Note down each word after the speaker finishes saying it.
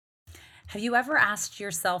Have you ever asked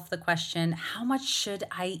yourself the question, how much should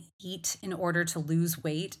I eat in order to lose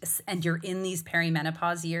weight? And you're in these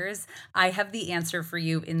perimenopause years? I have the answer for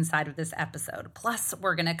you inside of this episode. Plus,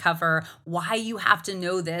 we're going to cover why you have to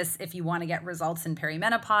know this if you want to get results in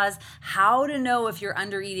perimenopause, how to know if you're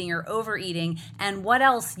under eating or overeating, and what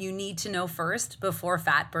else you need to know first before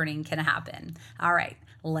fat burning can happen. All right,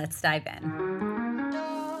 let's dive in.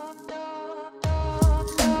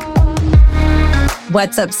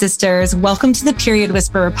 What's up, sisters? Welcome to the Period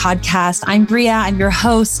Whisperer podcast. I'm Bria. I'm your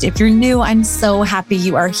host. If you're new, I'm so happy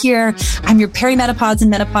you are here. I'm your perimenopause and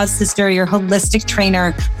menopause sister, your holistic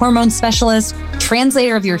trainer, hormone specialist,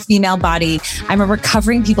 translator of your female body. I'm a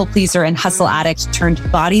recovering people pleaser and hustle addict turned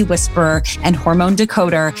body whisperer and hormone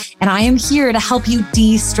decoder. And I am here to help you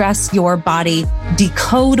de-stress your body,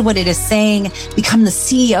 decode what it is saying, become the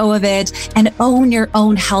CEO of it, and own your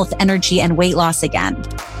own health, energy, and weight loss again.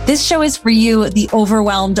 This show is for you, the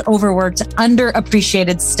overwhelmed, overworked,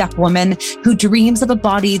 underappreciated step woman who dreams of a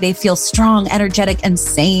body they feel strong, energetic, and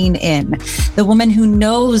sane in. The woman who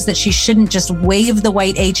knows that she shouldn't just wave the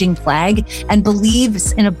white aging flag and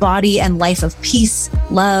believes in a body and life of peace,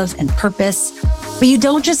 love, and purpose. But you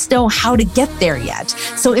don't just know how to get there yet.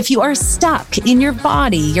 So if you are stuck in your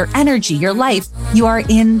body, your energy, your life, you are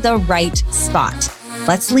in the right spot.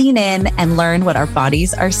 Let's lean in and learn what our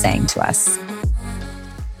bodies are saying to us.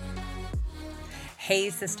 Hey,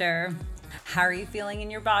 sister. How are you feeling in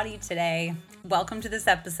your body today? Welcome to this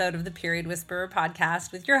episode of the Period Whisperer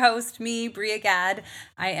podcast with your host, me, Bria Gad.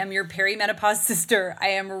 I am your perimenopause sister. I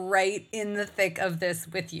am right in the thick of this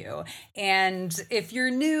with you. And if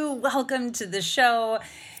you're new, welcome to the show.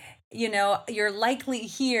 You know, you're likely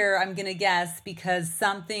here, I'm going to guess, because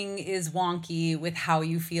something is wonky with how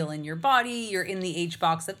you feel in your body. You're in the age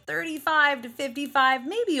box of 35 to 55,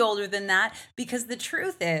 maybe older than that, because the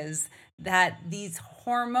truth is that these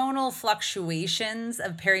hormonal fluctuations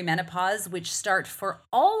of perimenopause, which start for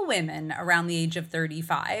all women around the age of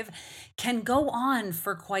 35, can go on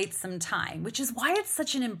for quite some time, which is why it's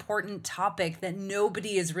such an important topic that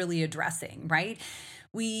nobody is really addressing, right?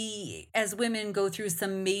 We, as women, go through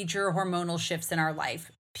some major hormonal shifts in our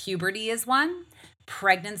life. Puberty is one.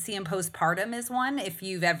 Pregnancy and postpartum is one, if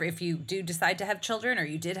you do decide to have children or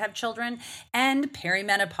you did have children, and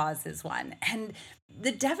perimenopause is one. And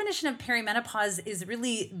the definition of perimenopause is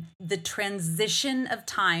really the transition of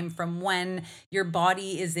time from when your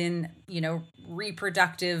body is in,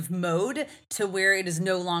 reproductive mode to where it is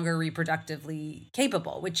no longer reproductively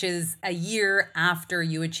capable, which is a year after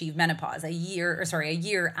you achieve menopause, a year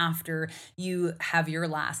after you have your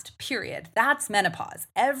last period. That's menopause.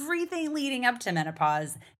 Everything leading up to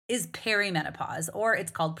menopause is perimenopause, or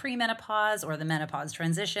it's called premenopause or the menopause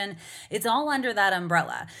transition. It's all under that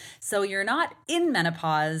umbrella. So you're not in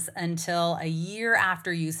menopause until a year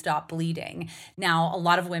after you stop bleeding. Now, a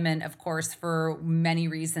lot of women, of course, for many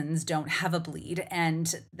reasons, don't have a bleed,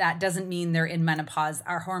 and that doesn't mean they're in menopause.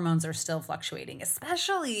 Our hormones are still fluctuating,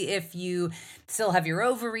 especially if you still have your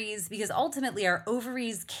ovaries, because ultimately our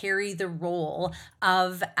ovaries carry the role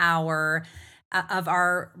of our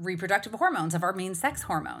reproductive hormones, of our main sex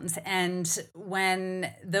hormones. And when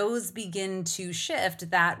those begin to shift,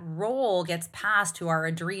 that role gets passed to our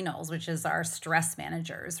adrenals, which is our stress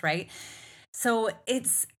managers, right? So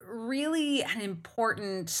it's really an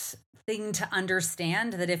important thing to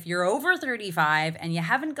understand that if you're over 35 and you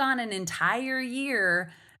haven't gone an entire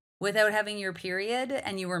year without having your period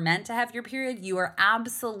and you were meant to have your period, you are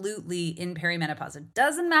absolutely in perimenopause. It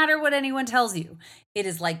doesn't matter what anyone tells you. It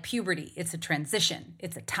is like puberty. It's a transition.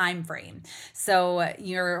 It's a time frame. So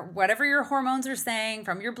whatever your hormones are saying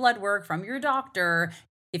from your blood work, from your doctor,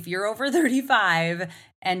 if you're over 35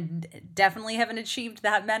 and definitely haven't achieved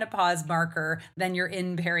that menopause marker, then you're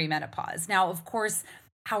in perimenopause. Now, of course,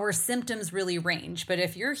 our symptoms really range, but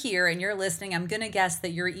if you're here and you're listening, I'm going to guess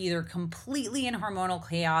that you're either completely in hormonal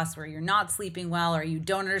chaos where you're not sleeping well, or you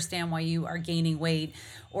don't understand why you are gaining weight,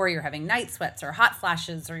 or you're having night sweats or hot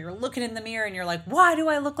flashes, or you're looking in the mirror and you're like, why do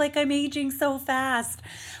I look like I'm aging so fast?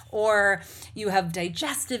 Or you have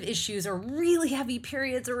digestive issues or really heavy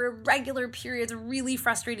periods or irregular periods, really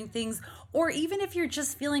frustrating things. Or even if you're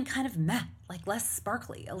just feeling kind of meh, like less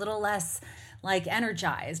sparkly, a little less like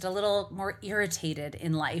energized, a little more irritated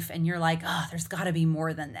in life, and you're like, oh, there's got to be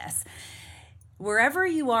more than this. Wherever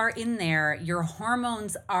you are in there, your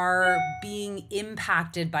hormones are being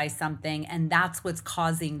impacted by something, and that's what's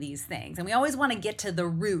causing these things. And we always want to get to the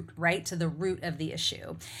root, right? To the root of the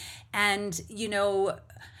issue. And,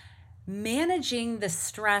 managing the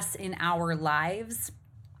stress in our lives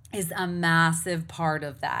is a massive part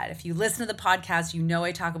of that. If you listen to the podcast, you know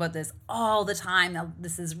I talk about this all the time. Now,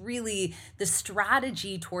 this is really the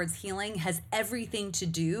strategy towards healing has everything to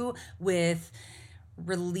do with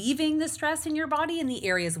relieving the stress in your body in the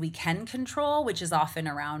areas we can control, which is often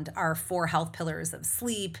around our four health pillars of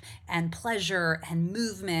sleep and pleasure and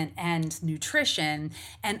movement and nutrition,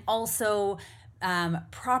 and also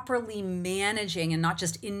properly managing and not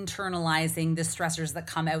just internalizing the stressors that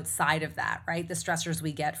come outside of that, right? The stressors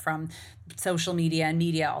we get from social media and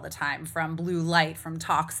media all the time, from blue light, from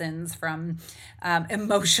toxins, from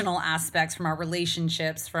emotional aspects, from our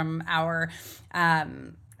relationships, from our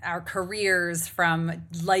careers, from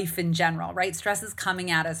life in general, right? Stress is coming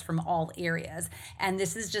at us from all areas. And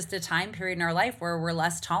this is just a time period in our life where we're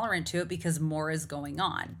less tolerant to it because more is going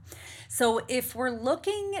on. So if we're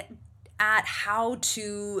looking at how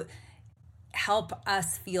to help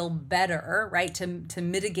us feel better, right? To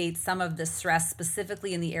mitigate some of the stress,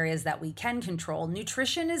 specifically in the areas that we can control,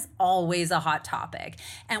 nutrition is always a hot topic.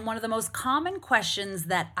 And one of the most common questions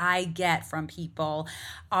that I get from people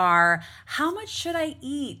are, how much should I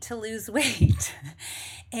eat to lose weight?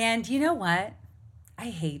 And you know what?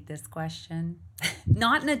 I hate this question.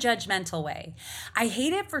 Not in a judgmental way. I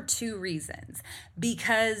hate it for two reasons.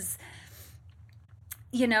 Because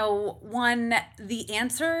one, the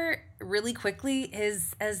answer really quickly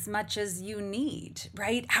is as much as you need,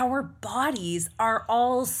 right? Our bodies are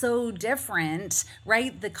all so different,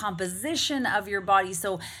 right? The composition of your body.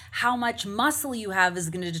 So how much muscle you have is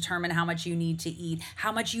going to determine how much you need to eat.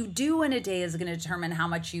 How much you do in a day is going to determine how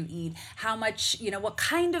much you eat. How much, what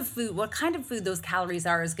kind of food those calories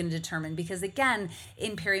are is going to determine. Because again,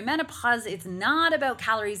 in perimenopause, it's not about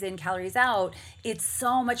calories in, calories out. It's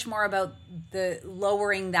so much more about the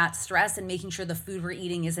lowering that stress and making sure the food we're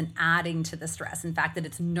eating isn't adding to the stress. In fact, that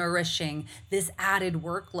it's nourishing this added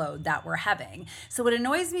workload that we're having. So it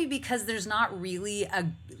annoys me because there's not really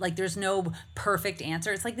there's no perfect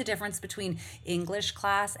answer. It's like the difference between English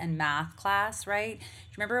class and math class, right?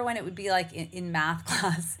 Remember when it would be like in math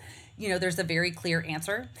class, there's a very clear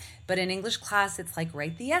answer, but in English class, it's like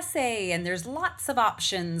write the essay and there's lots of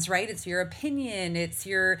options, right? It's your opinion, it's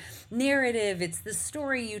your narrative, it's the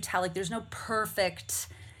story you tell. Like there's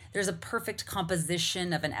a perfect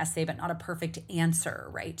composition of an essay, but not a perfect answer,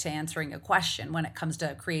 right, to answering a question when it comes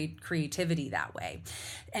to creativity that way.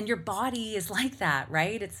 And your body is like that,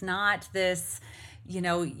 right? It's not this,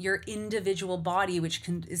 your individual body, which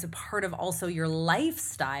is a part of also your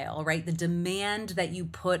lifestyle, right? The demand that you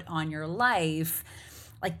put on your life.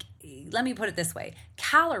 Like, let me put it this way.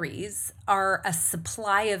 Calories are a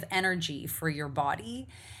supply of energy for your body,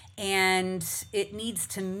 and it needs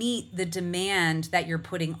to meet the demand that you're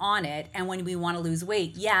putting on it. And when we want to lose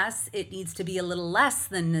weight, yes, it needs to be a little less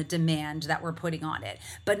than the demand that we're putting on it,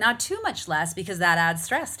 but not too much less, because that adds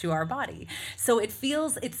stress to our body. So I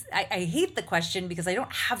hate the question because I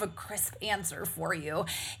don't have a crisp answer for you.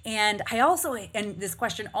 And this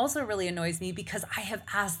question also really annoys me because I have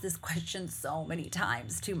asked this question so many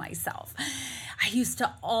times to myself. I used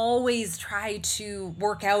to always try to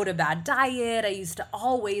work out a bad diet. I used to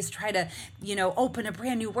always try to, open a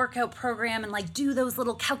brand new workout program and do those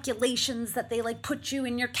little calculations that they put you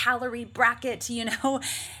in your calorie bracket,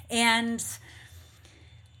 And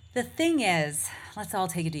the thing is, let's all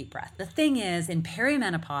take a deep breath. The thing is, in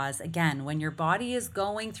perimenopause, again, when your body is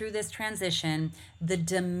going through this transition,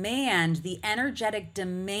 the energetic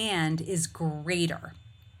demand is greater.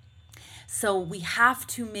 So we have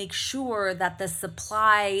to make sure that the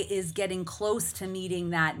supply is getting close to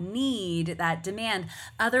meeting that need, that demand.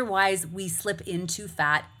 Otherwise, we slip into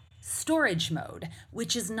fat storage mode,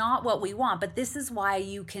 which is not what we want. But this is why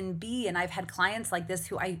you can be, and I've had clients like this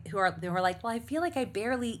who are like, well, I feel like I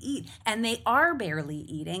barely eat, and they are barely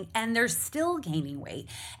eating and they're still gaining weight.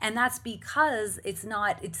 And that's because it's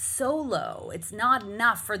so low. It's not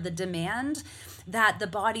enough for the demand that the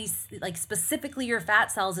body, specifically your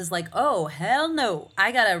fat cells, is like, oh, hell no,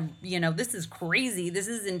 I gotta, this is crazy. This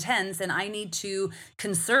is intense. And I need to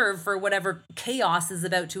conserve for whatever chaos is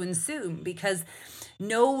about to ensue, because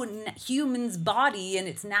no human's body in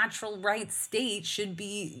its natural right state should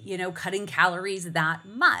be, cutting calories that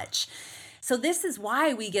much. So this is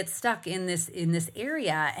why we get stuck in this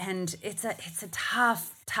area, and it's a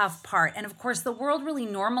tough part. And of course, the world really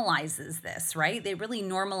normalizes this, right? It really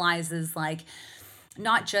normalizes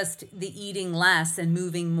not just the eating less and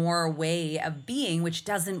moving more way of being, which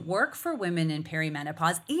doesn't work for women in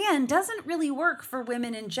perimenopause and doesn't really work for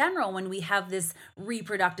women in general when we have this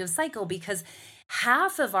reproductive cycle, because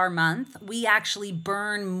half of our month, we actually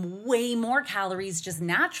burn way more calories just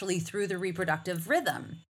naturally through the reproductive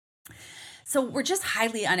rhythm. So we're just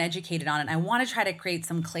highly uneducated on it. I want to try to create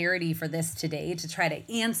some clarity for this today, to try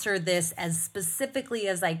to answer this as specifically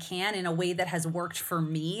as I can in a way that has worked for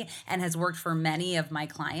me and has worked for many of my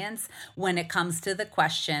clients when it comes to the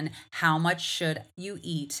question, how much should you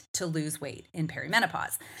eat to lose weight in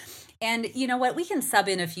perimenopause? And you know what? We can sub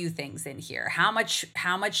in a few things in here. How much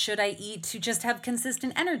should I eat to just have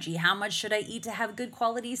consistent energy? How much should I eat to have good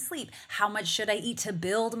quality sleep? How much should I eat to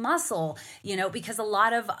build muscle? Because a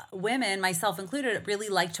lot of women, myself included, really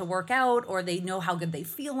like to work out, or they know how good they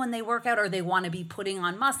feel when they work out, or they want to be putting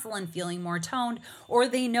on muscle and feeling more toned, or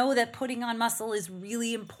they know that putting on muscle is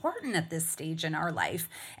really important at this stage in our life.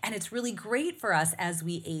 And it's really great for us as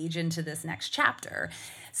we age into this next chapter.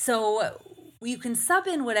 So you can sub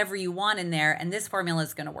in whatever you want in there, and this formula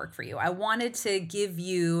is going to work for you. I wanted to give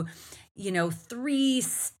you, 3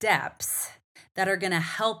 steps that are going to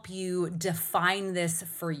help you define this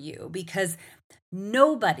for you, because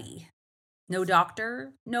nobody, no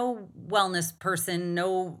doctor, no wellness person,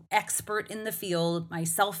 no expert in the field,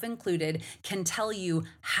 myself included, can tell you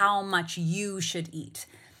how much you should eat.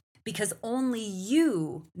 Because only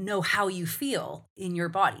you know how you feel in your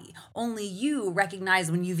body. Only you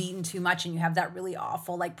recognize when you've eaten too much and you have that really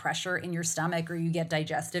awful pressure in your stomach, or you get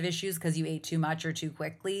digestive issues because you ate too much or too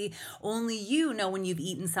quickly. Only you know when you've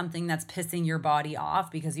eaten something that's pissing your body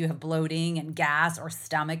off because you have bloating and gas or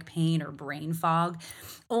stomach pain or brain fog.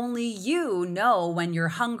 Only you know when you're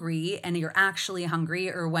hungry and you're actually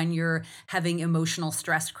hungry, or when you're having emotional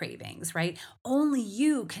stress cravings, right? Only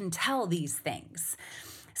you can tell these things.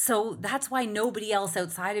 So that's why nobody else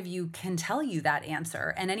outside of you can tell you that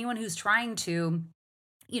answer. And anyone who's trying to,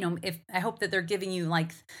 if I hope that they're giving you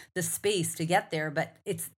the space to get there, but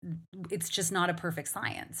it's just not a perfect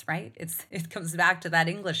science, right? It comes back to that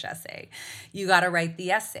English essay. You got to write the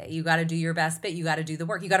essay. You got to do your best bit. You got to do the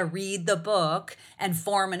work. You got to read the book and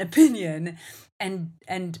form an opinion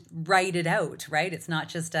and write it out, right? It's not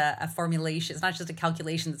just a formulation. It's not just a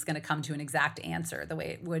calculation that's going to come to an exact answer the way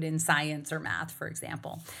it would in science or math, for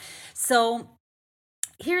example. So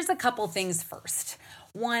here's a couple things first.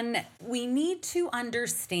 One, we need to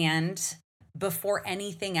understand before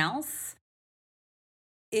anything else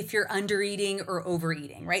if you're undereating or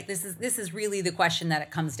overeating, right? This is really the question that it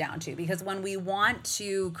comes down to, because when we want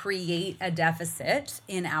to create a deficit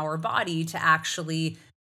in our body to actually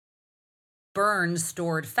burn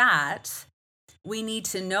stored fat, we need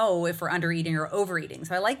to know if we're undereating or overeating.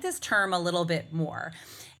 So I like this term a little bit more.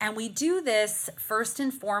 And we do this first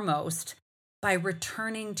and foremost by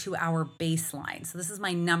returning to our baseline. So this is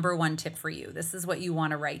my number one tip for you. This is what you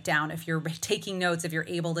want to write down if you're taking notes, if you're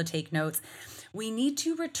able to take notes. We need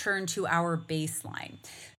to return to our baseline.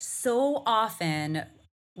 So often,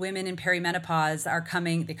 women in perimenopause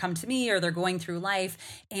they come to me, or they're going through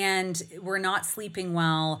life and we're not sleeping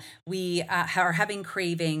well. We are having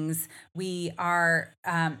cravings. We are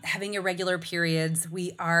having irregular periods.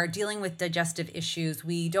 We are dealing with digestive issues.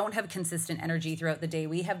 We don't have consistent energy throughout the day.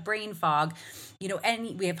 We have brain fog,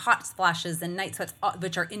 and we have hot splashes and night sweats,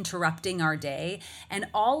 which are interrupting our day. And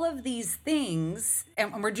all of these things,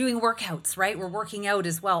 and we're doing workouts, right? We're working out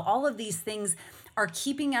as well. All of these things are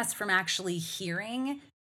keeping us from actually hearing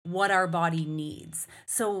what our body needs.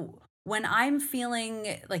 So when I'm feeling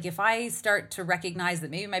if I start to recognize that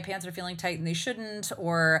maybe my pants are feeling tight and they shouldn't,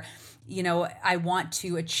 or, I want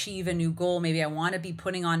to achieve a new goal, maybe I want to be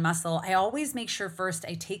putting on muscle, I always make sure first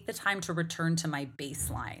I take the time to return to my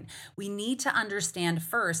baseline. We need to understand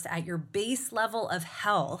first at your base level of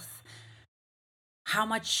health, how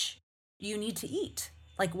much you need to eat,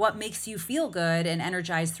 what makes you feel good and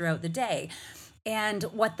energized throughout the day. And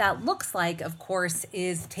what that looks like, of course,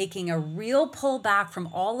 is taking a real pull back from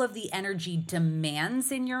all of the energy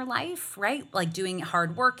demands in your life, right? Like doing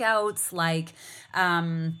hard workouts,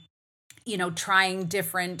 trying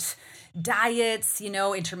different diets,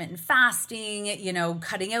 intermittent fasting,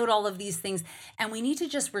 cutting out all of these things. And we need to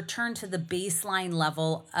just return to the baseline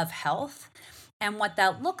level of health. And what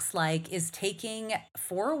that looks like is taking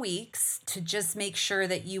 4 weeks to just make sure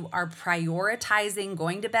that you are prioritizing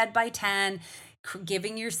going to bed by 10,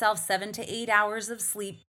 giving yourself 7 to 8 hours of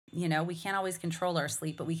sleep. We can't always control our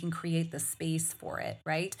sleep, but we can create the space for it,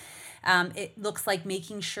 right? It looks like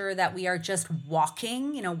making sure that we are just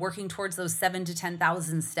walking, working towards those 7 to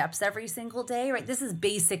 10,000 steps every single day, right? This is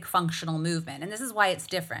basic functional movement. And this is why it's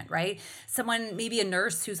different, right? Someone, maybe a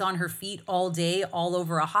nurse who's on her feet all day, all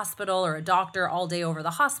over a hospital, or a doctor all day over the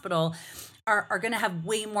hospital, are going to have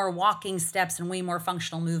way more walking steps and way more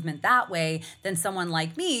functional movement that way than someone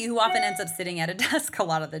like me who often ends up sitting at a desk a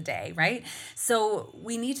lot of the day, right? So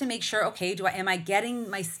we need to make sure, okay, am I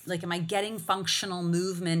getting functional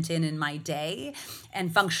movement in my day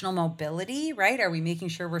and functional mobility, right? Are we making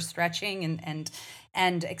sure we're stretching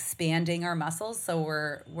and expanding our muscles, so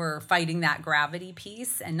we're fighting that gravity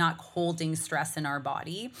piece and not holding stress in our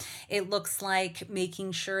body? It looks like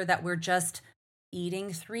making sure that we're just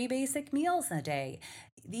eating 3 basic meals a day.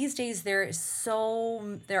 These days there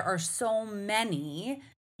are so many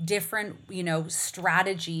different,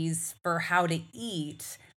 strategies for how to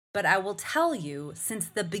eat, but I will tell you, since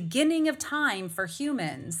the beginning of time for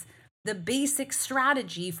humans, the basic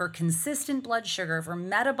strategy for consistent blood sugar, for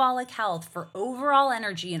metabolic health, for overall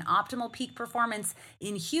energy and optimal peak performance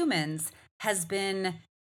in humans has been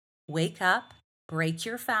wake up, break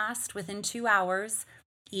your fast within 2 hours,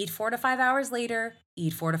 eat 4 to 5 hours later,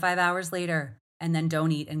 eat 4 to 5 hours later, and then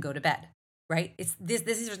don't eat and go to bed, right?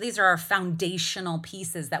 These are our foundational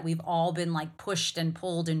pieces that we've all been like pushed and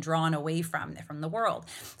pulled and drawn away from the world.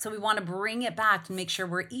 So we want to bring it back and make sure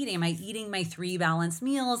we're eating. Am I eating my 3 balanced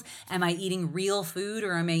meals? Am I eating real food,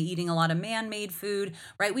 or am I eating a lot of man-made food,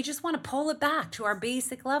 right? We just want to pull it back to our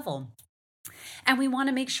basic level. And we want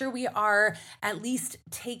to make sure we are at least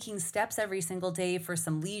taking steps every single day for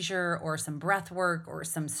some leisure or some breath work or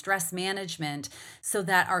some stress management, so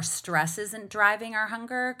that our stress isn't driving our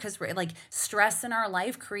hunger. Because like stress in our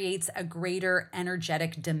life creates a greater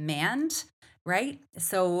energetic demand, right?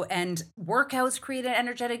 So, and workouts create an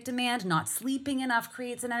energetic demand. Not sleeping enough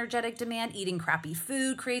creates an energetic demand. Eating crappy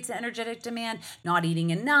food creates an energetic demand. Not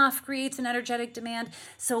eating enough creates an energetic demand.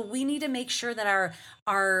 So we need to make sure that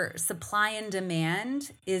our supply and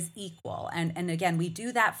demand is equal. And again, we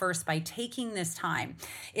do that first by taking this time.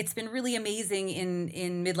 It's been really amazing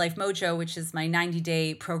in Midlife Mojo, which is my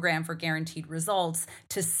 90-day program for guaranteed results,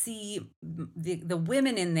 to see the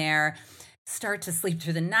women in there start to sleep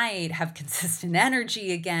through the night, have consistent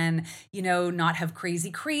energy again, not have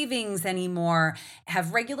crazy cravings anymore,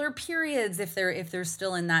 have regular periods if they're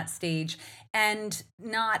still in that stage, and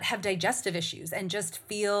not have digestive issues, and just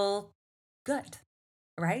feel good,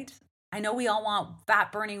 right? I know we all want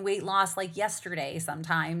fat burning weight loss like yesterday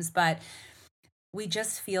sometimes, but we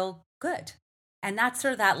just feel good. And that's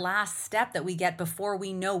sort of that last step that we get before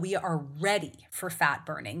we know we are ready for fat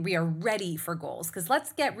burning. We are ready for goals. Because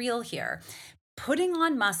let's get real here. Putting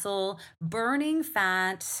on muscle, burning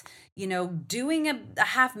fat, doing a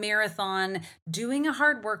half marathon, doing a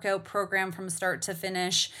hard workout program from start to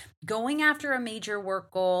finish, going after a major work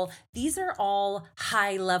goal. These are all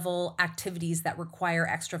high level activities that require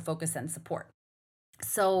extra focus and support.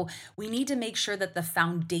 So we need to make sure that the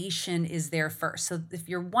foundation is there first. So if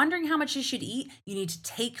you're wondering how much you should eat, you need to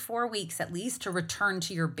take 4 weeks at least to return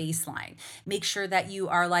to your baseline. Make sure that you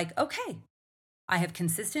are like, okay, I have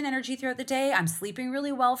consistent energy throughout the day. I'm sleeping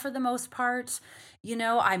really well for the most part.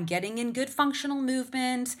 I'm getting in good functional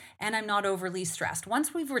movement, and I'm not overly stressed.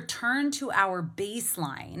 Once we've returned to our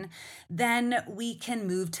baseline, then we can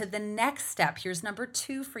move to the next step. Here's number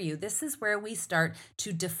 2 for you. This is where we start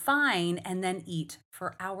to define and then eat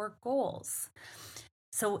for our goals.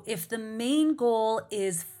 So if the main goal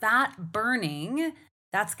is fat burning,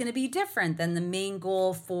 that's going to be different than the main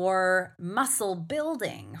goal for muscle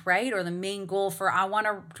building, right? Or the main goal for I want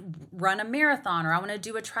to run a marathon, or I want to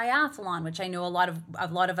do a triathlon, which I know a lot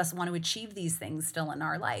of us want to achieve these things still in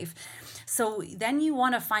our life. So then you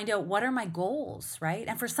want to find out, what are my goals, right?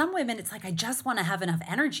 And for some women, it's like, I just want to have enough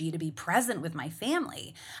energy to be present with my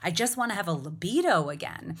family. I just want to have a libido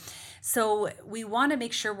again. So we want to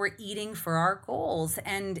make sure we're eating for our goals.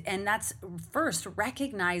 And that's first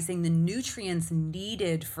recognizing the nutrients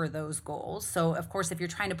needed for those goals. So of course, if you're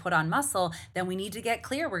trying to put on muscle, then we need to get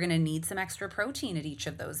clear. We're going to need some extra protein at each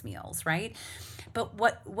of those meals, right? But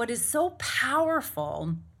what is so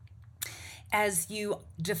powerful as you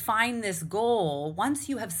define this goal, once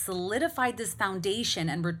you have solidified this foundation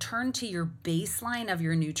and returned to your baseline of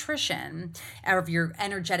your nutrition, or of your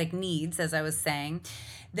energetic needs, as I was saying,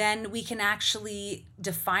 then we can actually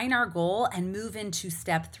define our goal and move into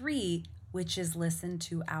step 3, which is listen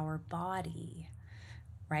to our body,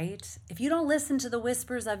 right? If you don't listen to the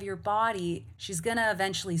whispers of your body, she's going to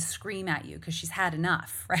eventually scream at you because she's had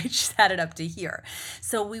enough, right? She's had it up to here.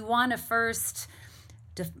 So we want to first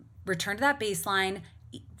return to that baseline,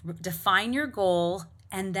 define your goal,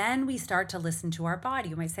 and then we start to listen to our body.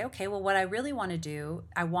 You might say, okay, well, what I really want to do,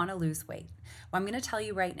 I want to lose weight. Well, I'm going to tell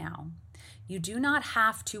you right now, you do not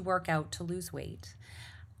have to work out to lose weight.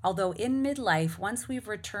 Although in midlife, once we've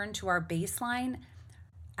returned to our baseline,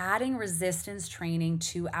 adding resistance training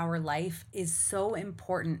to our life is so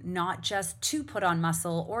important, not just to put on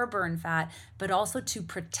muscle or burn fat, but also to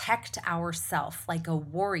protect ourselves like a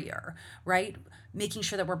warrior, right? Making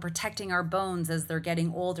sure that we're protecting our bones as they're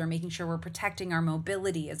getting older, making sure we're protecting our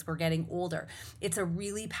mobility as we're getting older. It's a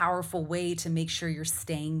really powerful way to make sure you're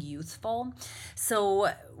staying youthful. So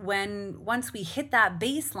once we hit that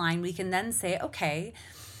baseline, we can then say, okay,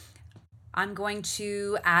 I'm going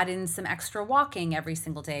to add in some extra walking every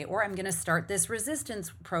single day, or I'm going to start this resistance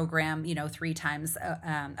program, 3 times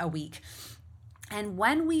a week. And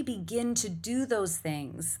when we begin to do those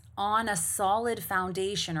things on a solid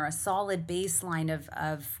foundation or a solid baseline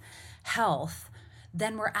of health,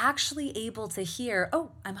 then we're actually able to hear,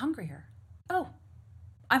 oh, I'm hungrier. Oh,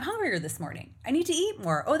 I'm hungrier this morning. I need to eat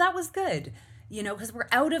more. Oh, that was good. Because we're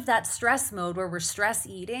out of that stress mode where we're stress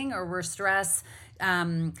eating or we're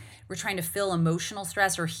trying to fill emotional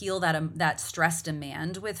stress or heal that stress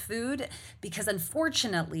demand with food. Because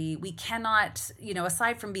unfortunately, we cannot,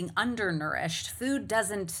 aside from being undernourished, food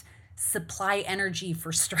doesn't supply energy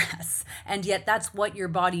for stress. And yet that's what your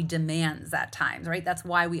body demands at times, right? That's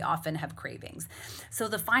why we often have cravings. So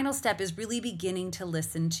the final step is really beginning to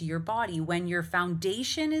listen to your body. When your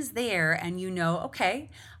foundation is there and okay,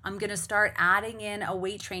 I'm going to start adding in a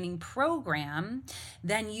weight training program,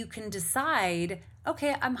 then you can decide,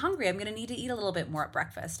 okay, I'm hungry. I'm going to need to eat a little bit more at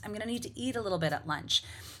breakfast. I'm going to need to eat a little bit at lunch.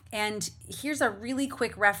 And here's a really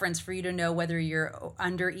quick reference for you to know whether you're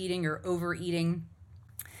under eating or overeating.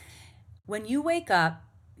 When you wake up,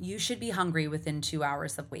 you should be hungry within 2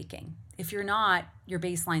 hours of waking. If you're not, your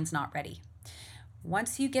baseline's not ready.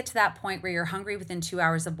 Once you get to that point where you're hungry within 2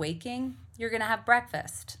 hours of waking, you're going to have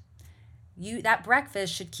breakfast. That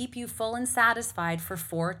breakfast should keep you full and satisfied for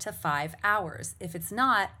 4 to 5 hours. If it's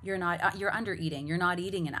not, you're under eating. You're not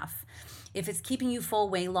eating enough. If it's keeping you full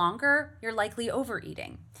way longer, you're likely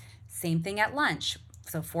overeating. Same thing at lunch.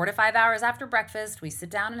 So 4 to 5 hours after breakfast, we sit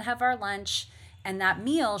down and have our lunch. And that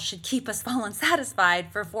meal should keep us full and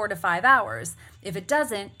satisfied for 4 to 5 hours. If it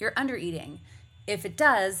doesn't, you're under eating. If it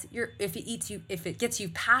does, if it gets you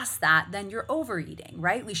past that, then you're overeating,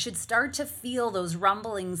 right? We should start to feel those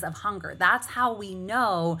rumblings of hunger. That's how we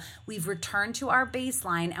know we've returned to our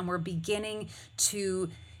baseline and we're beginning to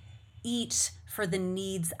eat for the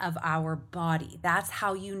needs of our body. That's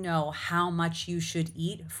how you know how much you should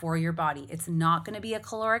eat for your body. It's not going to be a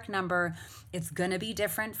caloric number. It's going to be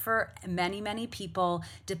different for many, many people,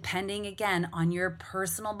 depending again on your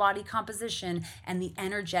personal body composition and the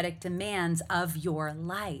energetic demands of your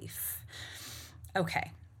life.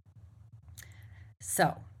 Okay.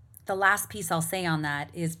 So the last piece I'll say on that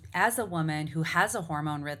is, as a woman who has a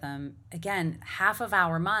hormone rhythm, again, half of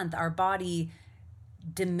our month, our body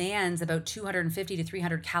demands about 250 to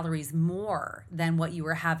 300 calories more than what you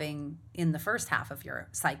were having in the first half of your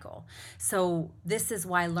cycle. So this is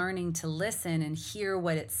why learning to listen and hear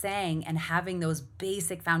what it's saying and having those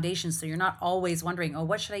basic foundations, so you're not always wondering, oh,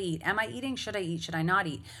 what should I eat? Am I eating? Should I eat? Should I not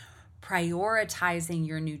eat? Prioritizing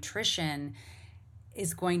your nutrition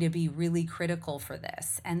is going to be really critical for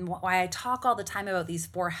this. And why I talk all the time about these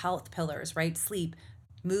 4 health pillars, right? Sleep,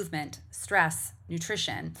 movement, stress,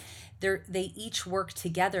 nutrition. They each work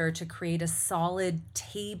together to create a solid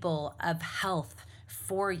table of health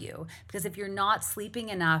for you. Because if you're not sleeping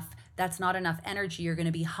enough, that's not enough energy. You're going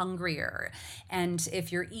to be hungrier. And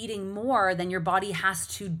if you're eating more, then your body has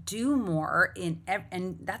to do more.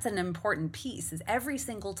 And that's an important piece, is every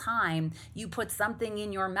single time you put something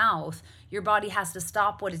in your mouth, your body has to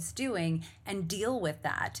stop what it's doing and deal with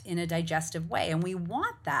that in a digestive way. And we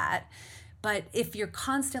want that. But if you're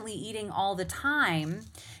constantly eating all the time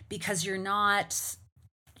because you're not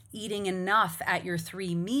eating enough at your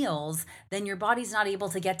 3 meals, then your body's not able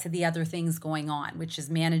to get to the other things going on, which is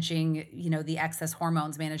managing, the excess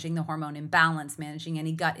hormones, managing the hormone imbalance, managing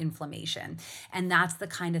any gut inflammation. And that's the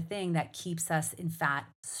kind of thing that keeps us in fat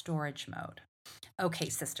storage mode. Okay,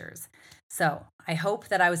 sisters. So I hope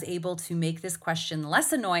that I was able to make this question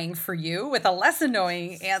less annoying for you with a less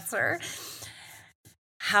annoying answer.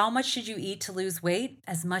 How much should you eat to lose weight?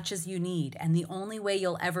 As much as you need. And the only way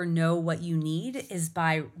you'll ever know what you need is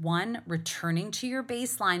by 1, returning to your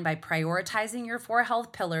baseline by prioritizing your 4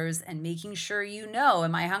 health pillars and making sure you know,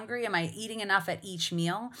 am I hungry? Am I eating enough at each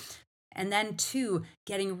meal? And then 2,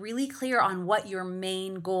 getting really clear on what your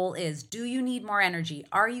main goal is. Do you need more energy?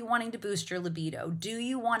 Are you wanting to boost your libido? Do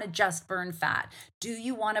you want to just burn fat? Do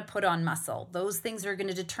you want to put on muscle? Those things are going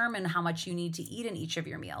to determine how much you need to eat in each of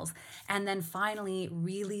your meals. And then finally,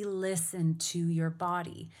 really listen to your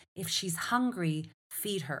body. If she's hungry,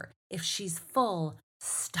 feed her. If she's full,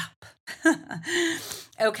 stop.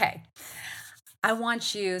 Okay. I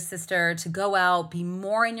want you, sister, to go out, be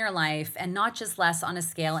more in your life and not just less on a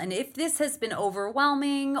scale. And if this has been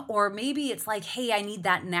overwhelming, or maybe it's like, hey, I need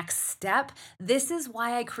that next step, this is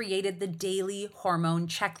why I created the daily hormone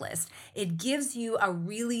checklist. It gives you a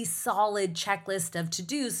really solid checklist of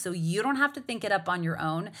to-dos so you don't have to think it up on your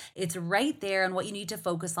own. It's right there and what you need to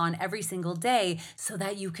focus on every single day so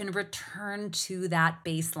that you can return to that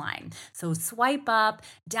baseline. So swipe up,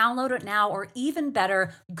 download it now, or even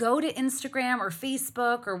better, go to Instagram or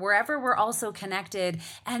Facebook or wherever we're also connected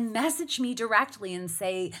and message me directly and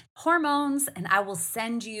say hormones, and I will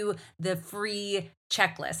send you the free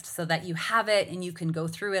checklist so that you have it and you can go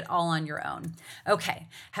through it all on your own. Okay,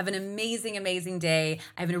 have an amazing, amazing day.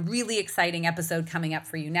 I have a really exciting episode coming up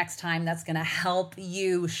for you next time that's going to help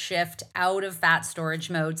you shift out of fat storage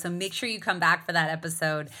mode. So make sure you come back for that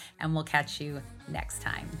episode and we'll catch you next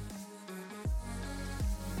time.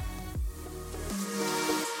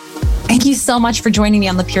 Thank you so much for joining me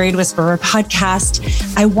on the Period Whisperer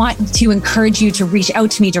podcast. I want to encourage you to reach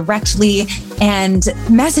out to me directly and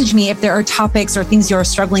message me if there are topics or things you're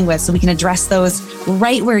struggling with so we can address those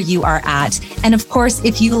right where you are at. And of course,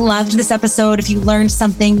 if you loved this episode, if you learned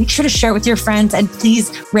something, make sure to share it with your friends and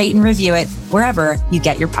please rate and review it wherever you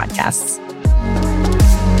get your podcasts.